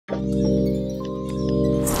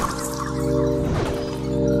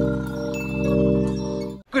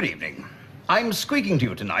Good evening. I'm squeaking to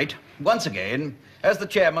you tonight, once again, as the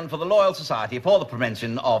chairman for the Loyal Society for the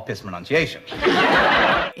Prevention of Mispronunciation.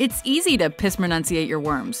 It's easy to mispronunciate your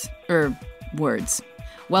words.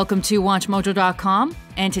 Welcome to WatchMojo.com,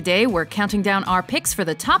 and today we're counting down our picks for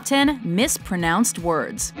the top 10 mispronounced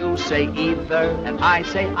words. You say either, and I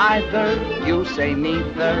say either. You say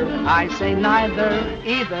neither, and I say neither.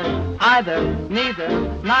 Either, either,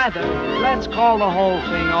 neither, neither. Let's call the whole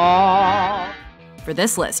thing off. For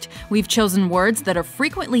this list, we've chosen words that are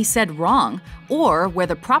frequently said wrong, or where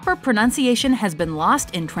the proper pronunciation has been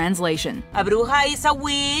lost in translation. A bruja is a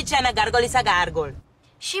witch and a gargoyle is a gargoyle.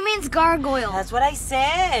 She means gargoyle. That's what I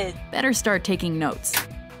said. Better start taking notes.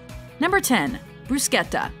 Number 10.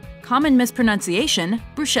 Bruschetta. Common mispronunciation,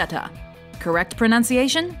 bruschetta. Correct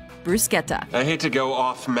pronunciation, bruschetta. I hate to go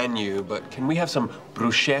off menu, but can we have some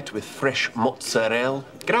bruschetta with fresh mozzarella?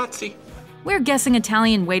 Grazie. We're guessing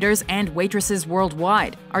Italian waiters and waitresses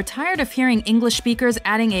worldwide are tired of hearing English speakers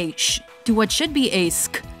adding a sh to what should be a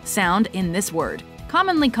sk sound in this word,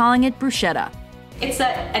 commonly calling it bruschetta. It's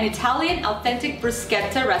an Italian authentic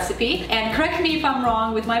bruschetta recipe, and correct me if I'm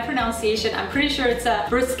wrong with my pronunciation, I'm pretty sure it's a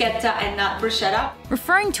bruschetta and not bruschetta.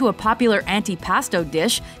 Referring to a popular antipasto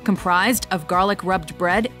dish comprised of garlic rubbed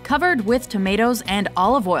bread covered with tomatoes and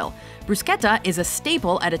olive oil, bruschetta is a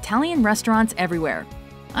staple at Italian restaurants everywhere.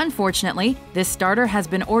 Unfortunately, this starter has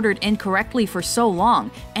been ordered incorrectly for so long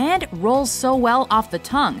and rolls so well off the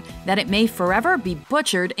tongue that it may forever be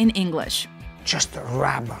butchered in English. Just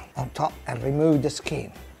rub on top and remove the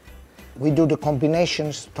skin. We do the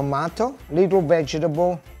combinations tomato, little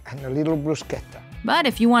vegetable, and a little bruschetta. But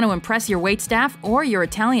if you want to impress your waitstaff or your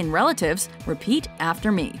Italian relatives, repeat after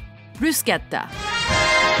me. Bruschetta.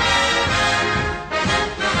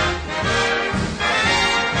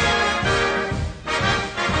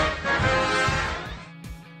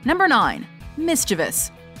 Number 9.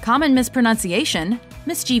 Mischievous. Common mispronunciation,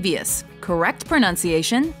 mischievous. Correct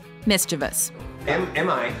pronunciation, mischievous. Am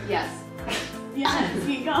I? Yes. Yes,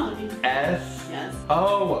 keep going. S? Yes.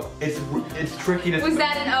 Oh, it's tricky to... Was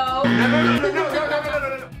that an O?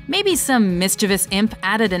 No. Maybe some mischievous imp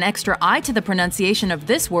added an extra I to the pronunciation of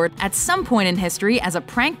this word at some point in history as a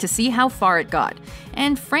prank to see how far it got.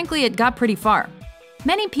 And frankly, it got pretty far.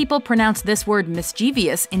 Many people pronounce this word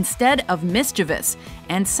mischievous instead of mischievous,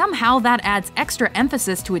 and somehow that adds extra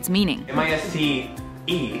emphasis to its meaning.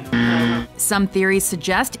 M-I-S-T-E. Some theories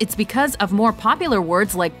suggest it's because of more popular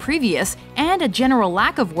words like previous and a general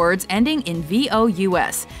lack of words ending in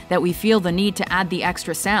VOUS that we feel the need to add the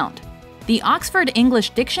extra sound. The Oxford English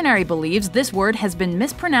Dictionary believes this word has been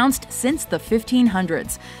mispronounced since the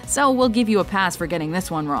 1500s, so we'll give you a pass for getting this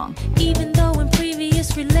one wrong. Even though in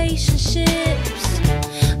previous relationships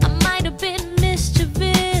I might have been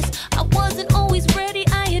mischievous, I wasn't always ready,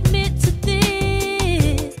 I admit to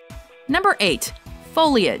this. Number 8.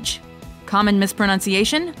 Foliage. Common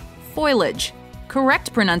mispronunciation, foliage.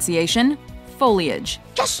 Correct pronunciation, foliage.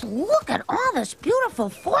 Just look at all this beautiful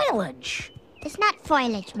foliage. It's not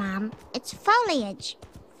foliage, Mom. It's foliage.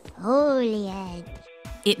 Foliage.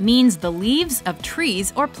 It means the leaves of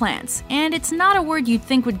trees or plants, and it's not a word you'd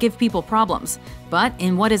think would give people problems. But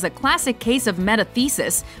in what is a classic case of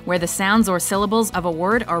metathesis, where the sounds or syllables of a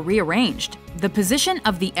word are rearranged, the position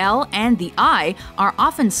of the L and the I are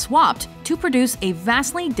often swapped to produce a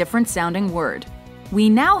vastly different sounding word. We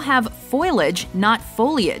now have foliage, not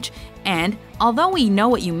foliage, and although we know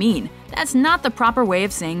what you mean, that's not the proper way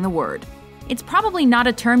of saying the word. It's probably not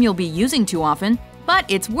a term you'll be using too often, but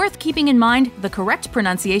it's worth keeping in mind the correct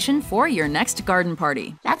pronunciation for your next garden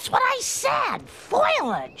party. That's what I said,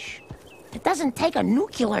 foliage. It doesn't take a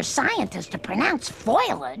nuclear scientist to pronounce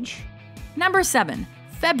foliage. Number 7.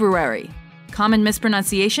 February. Common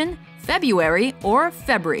mispronunciation, February or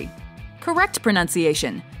February. Correct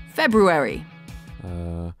pronunciation, February.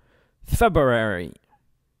 February.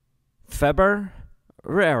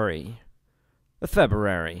 February.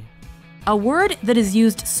 A word that is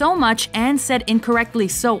used so much and said incorrectly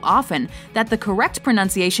so often that the correct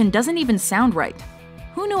pronunciation doesn't even sound right.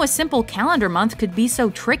 Who knew a simple calendar month could be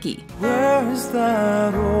so tricky? Where is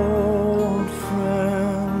that old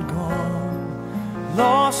friend gone?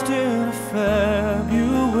 Lost in a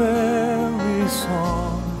February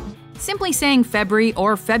song. Simply saying February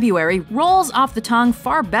or February rolls off the tongue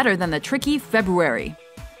far better than the tricky February.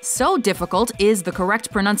 So difficult is the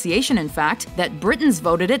correct pronunciation, in fact, that Britons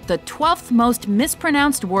voted it the 12th most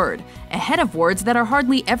mispronounced word, ahead of words that are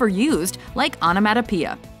hardly ever used, like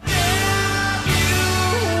onomatopoeia.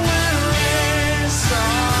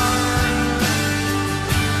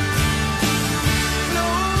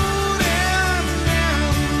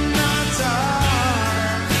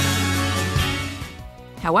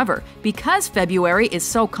 However, because February is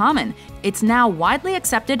so common, it's now widely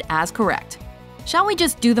accepted as correct. Shall we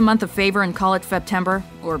just do the month a favor and call it Febtember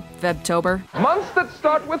or Febtober? Months that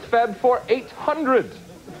start with Feb for 800.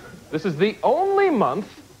 This is the only month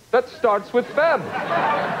that starts with Feb.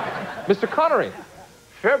 Mr. Connery.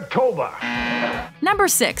 Febtober. Number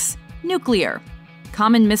 6. Nuclear.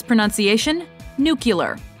 Common mispronunciation,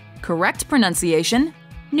 nuclear. Correct pronunciation,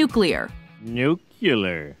 nuclear.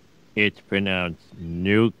 Nuclear. It's pronounced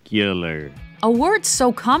nuclear. A word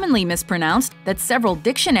so commonly mispronounced that several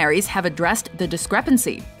dictionaries have addressed the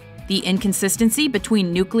discrepancy. The inconsistency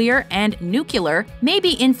between nuclear and nuclear may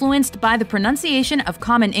be influenced by the pronunciation of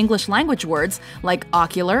common English language words like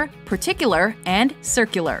ocular, particular, and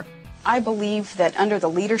circular. I believe that under the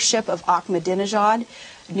leadership of Ahmadinejad,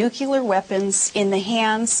 nuclear weapons in the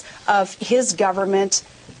hands of his government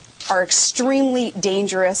are extremely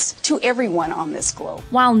dangerous to everyone on this globe.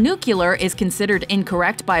 While nuclear is considered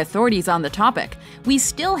incorrect by authorities on the topic, we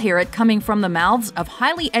still hear it coming from the mouths of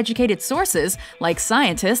highly educated sources like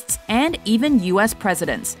scientists and even U.S.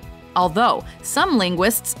 presidents. Although some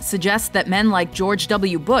linguists suggest that men like George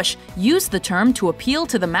W. Bush used the term to appeal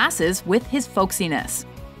to the masses with his folksiness.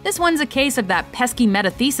 This one's a case of that pesky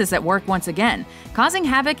metathesis at work once again, causing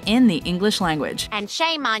havoc in the English language. And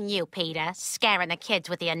shame on you, Peter, scaring the kids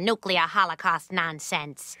with your nuclear holocaust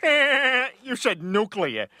nonsense. You said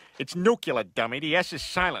nuclear. It's nuclear, dummy. The S is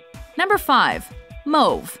silent. Number 5.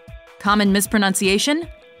 Mauve. Common mispronunciation,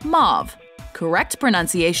 mauve. Correct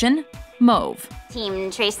pronunciation, mauve. Team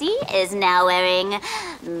Tracy is now wearing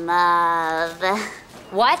mauve.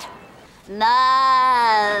 What?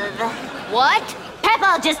 Mauve. What?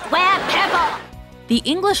 Purple, just wear purple! The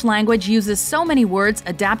English language uses so many words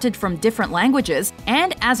adapted from different languages,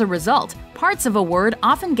 and as a result, parts of a word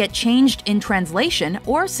often get changed in translation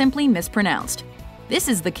or simply mispronounced. This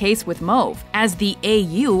is the case with mauve, as the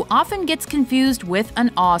AU often gets confused with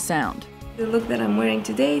an aw sound. The look that I'm wearing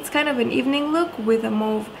today, it's kind of an evening look with a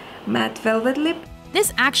mauve matte velvet lip.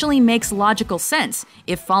 This actually makes logical sense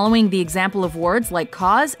if following the example of words like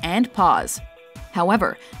cause and pause.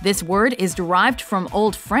 However, this word is derived from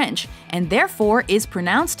Old French and therefore is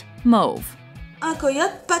pronounced mauve. Un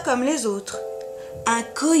coyote pas comme les autres. Un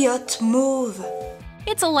coyote mauve.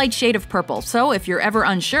 It's a light shade of purple, so if you're ever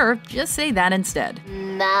unsure, just say that instead.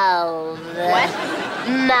 Mauve. What?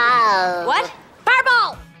 Mauve. What?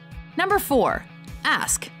 Purple! Number 4.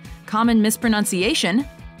 Ask. Common mispronunciation,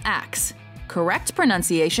 axe. Correct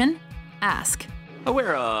pronunciation, ask. I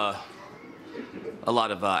wear a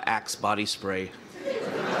lot of Axe body spray.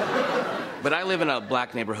 But I live in a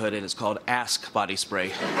black neighborhood and it's called Ask body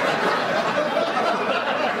spray.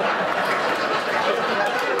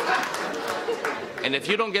 And if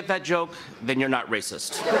you don't get that joke, then you're not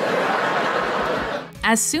racist.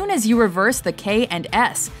 As soon as you reverse the K and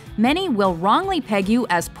S, many will wrongly peg you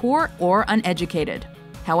as poor or uneducated.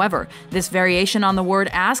 However, this variation on the word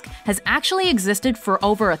ask has actually existed for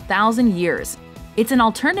over 1,000 years. It's an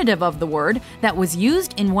alternative of the word that was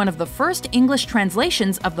used in one of the first English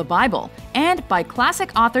translations of the Bible, and by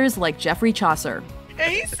classic authors like Geoffrey Chaucer.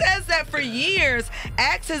 And he says that for years,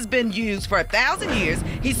 axe has been used for 1,000 years.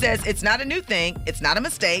 He says it's not a new thing, it's not a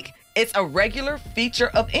mistake, it's a regular feature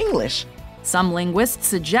of English. Some linguists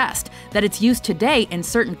suggest that its use today in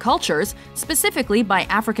certain cultures, specifically by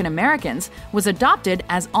African Americans, was adopted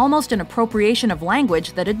as almost an appropriation of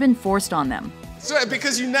language that had been forced on them. So,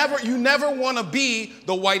 because you never want to be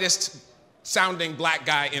the whitest sounding black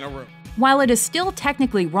guy in a room. While it is still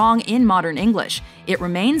technically wrong in modern English, it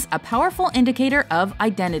remains a powerful indicator of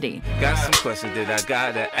identity. Got some questions that I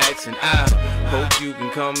gotta ask, and I hope you can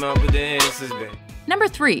come up with the answers, babe. Number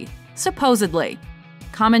 3. Supposedly.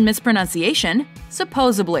 Common mispronunciation,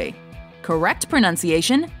 supposedly. Correct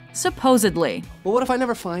pronunciation, supposedly. Well, what if I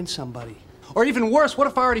never find somebody? Or even worse, what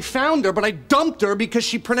if I already found her, but I dumped her because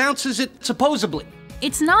she pronounces it supposedly?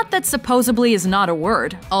 It's not that supposedly is not a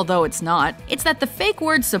word, although it's not. It's that the fake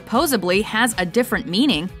word supposedly has a different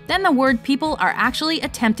meaning than the word people are actually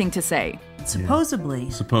attempting to say. Supposedly.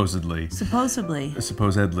 Supposedly. Supposedly.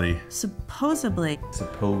 Supposedly. Supposedly.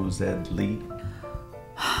 Supposedly.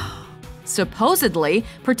 Supposedly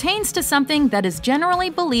pertains to something that is generally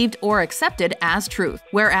believed or accepted as truth,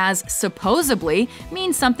 whereas supposedly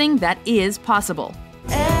means something that is possible.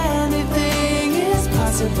 Anything is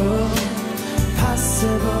possible,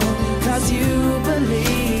 possible, 'cause you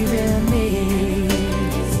believe in me.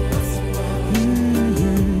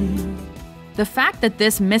 The fact that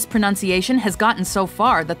this mispronunciation has gotten so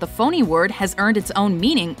far that the phony word has earned its own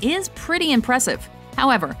meaning is pretty impressive.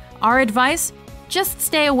 However, our advice? Just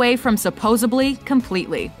stay away from supposedly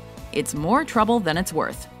completely. It's more trouble than it's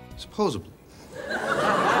worth. Supposedly.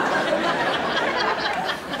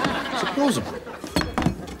 Plausible.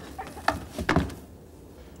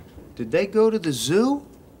 Did they go to the zoo?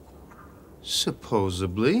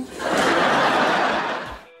 Supposedly.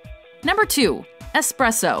 Number 2,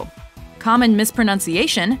 espresso. Common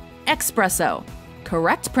mispronunciation, espresso.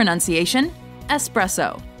 Correct pronunciation,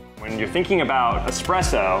 espresso. When you're thinking about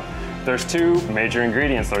espresso, there's two major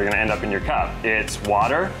ingredients that are going to end up in your cup. It's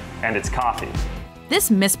water and it's coffee. This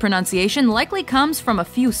mispronunciation likely comes from a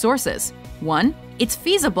few sources. 1. It's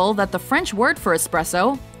feasible that the French word for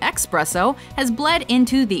espresso, espresso, has bled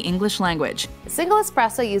into the English language. A single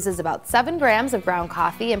espresso uses about 7 grams of ground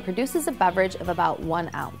coffee and produces a beverage of about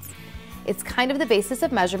 1 ounce. It's kind of the basis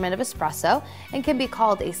of measurement of espresso and can be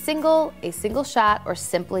called a single shot, or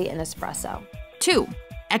simply an espresso. 2.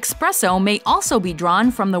 Espresso may also be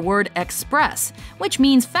drawn from the word express, which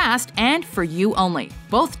means fast and for you only,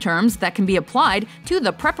 both terms that can be applied to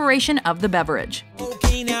the preparation of the beverage.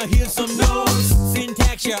 Okay, now here's some notes.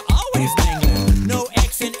 Syntax, you're always dangling. No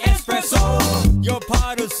X in espresso. Your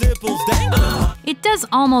participles dangling. It does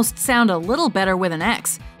almost sound a little better with an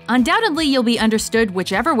X. Undoubtedly, you'll be understood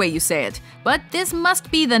whichever way you say it, but this must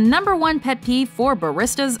be the #1 pet peeve for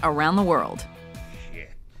baristas around the world.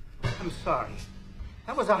 I'm sorry.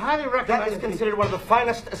 That was a highly recommended. That is considered one of the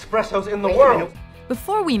finest espressos in the world.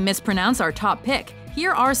 Before we mispronounce our top pick,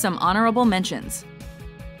 here are some honorable mentions.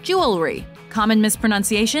 Jewelry. Common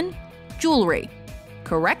mispronunciation, jewelry.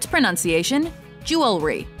 Correct pronunciation,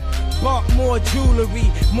 jewelry. Bought more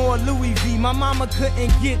jewelry, more Louis V. My mama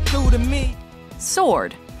couldn't get through to me.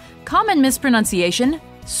 Sword. Common mispronunciation,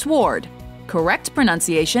 sword. Correct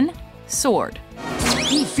pronunciation, sword.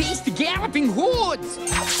 He faced the galloping hordes.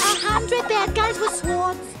 100 bad guys with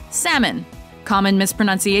swords. Salmon. Common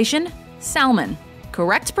mispronunciation, salmon.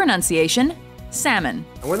 Correct pronunciation, salmon.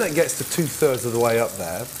 And when that gets to 2/3 of the way up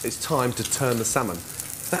there, it's time to turn the salmon.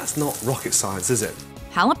 That's not rocket science, is it?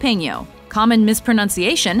 Jalapeno. Common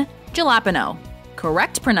mispronunciation, jalapeno.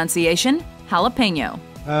 Correct pronunciation, jalapeno.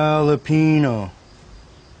 Jalapeno.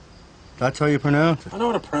 That's how you pronounce it. I know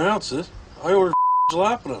how to pronounce it. I ordered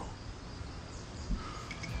jalapeno.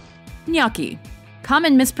 Gnocchi.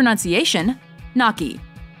 Common mispronunciation, gnocchi.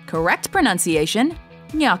 Correct pronunciation,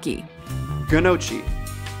 gnocchi. Gnocchi.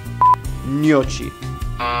 Gnocchi.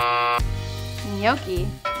 Gnocchi.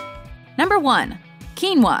 Number 1,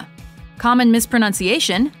 quinoa. Common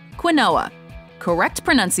mispronunciation, quinoa. Correct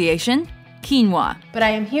pronunciation, quinoa. But I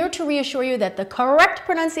am here to reassure you that the correct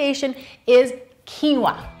pronunciation is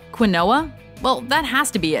quinoa. Quinoa? Well, that has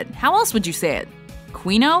to be it. How else would you say it?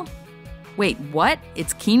 Quino? Wait, what?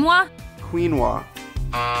 It's quinoa? Quinoa.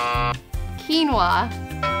 Quinoa.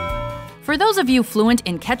 For those of you fluent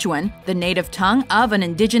in Quechuan, the native tongue of an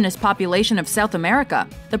indigenous population of South America,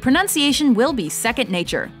 the pronunciation will be second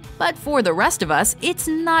nature. But for the rest of us, it's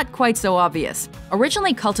not quite so obvious.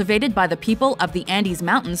 Originally cultivated by the people of the Andes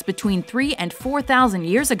Mountains between 3,000 and 4,000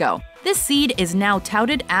 years ago, this seed is now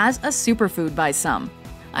touted as a superfood by some.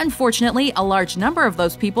 Unfortunately, a large number of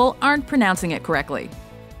those people aren't pronouncing it correctly.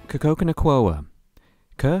 Kakokanakwoa.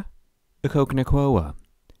 Kakokanakwoa.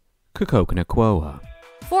 Kakokanakwoa.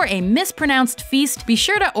 For a mispronounced feast, be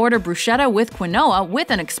sure to order bruschetta with quinoa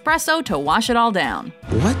with an espresso to wash it all down.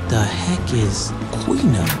 What the heck is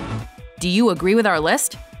quinoa? Do you agree with our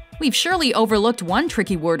list? We've surely overlooked one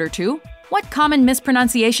tricky word or two. What common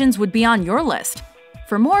mispronunciations would be on your list?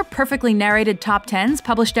 For more perfectly narrated top 10s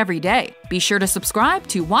published every day, be sure to subscribe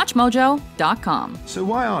to WatchMojo.com. So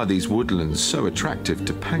why are these woodlands so attractive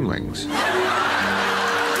to penguins?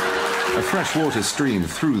 A freshwater stream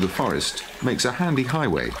through the forest makes a handy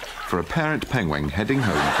highway for a parent penguin heading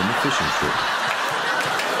home from a fishing trip.